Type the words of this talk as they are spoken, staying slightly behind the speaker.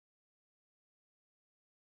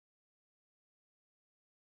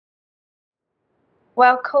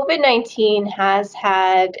While COVID-19 has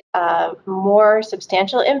had a more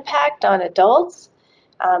substantial impact on adults,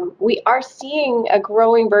 we are seeing a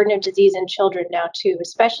growing burden of disease in children now, too,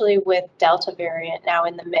 especially with Delta variant now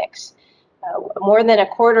in the mix. More than a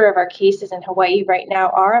quarter of our cases in Hawaii right now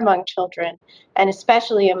are among children, and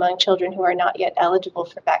especially among children who are not yet eligible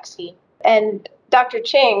for vaccine. And Dr.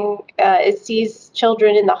 Ching sees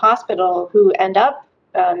children in the hospital who end up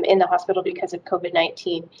in the hospital because of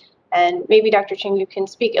COVID-19. And maybe, Dr. Ching, you can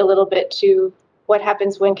speak a little bit to what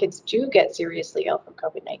happens when kids do get seriously ill from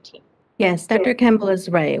COVID-19. Yes, Dr. Kemble is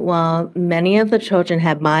right. While many of the children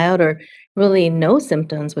have mild or really no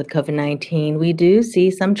symptoms with COVID-19, we do see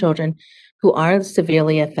some children who are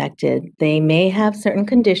severely affected. They may have certain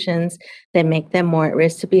conditions that make them more at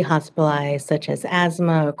risk to be hospitalized, such as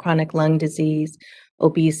asthma or chronic lung disease,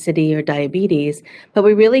 obesity, or diabetes. But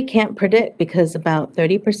we really can't predict because about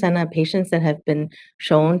 30% of patients that have been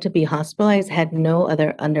shown to be hospitalized had no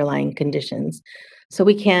other underlying conditions. So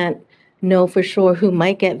we can't know for sure who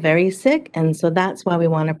might get very sick, and so that's why we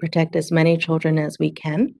want to protect as many children as we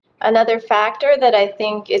can. Another factor that I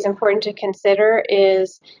think is important to consider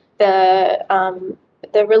is the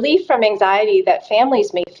relief from anxiety that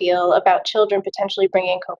families may feel about children potentially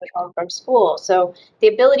bringing COVID home from school. So the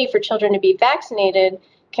ability for children to be vaccinated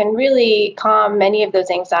can really calm many of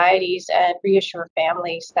those anxieties and reassure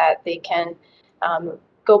families that they can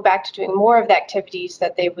go back to doing more of the activities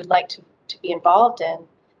that they would like to be involved in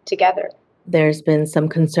together. There's been some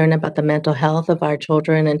concern about the mental health of our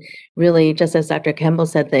children, and really, just as Dr. Kemble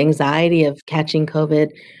said, the anxiety of catching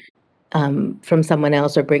COVID from someone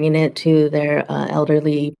else or bringing it to their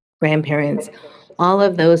elderly grandparents. All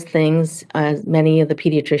of those things, many of the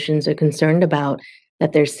pediatricians are concerned about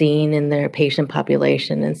that they're seeing in their patient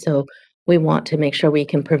population. And so we want to make sure we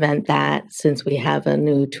can prevent that since we have a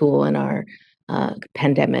new tool in our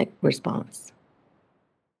pandemic response.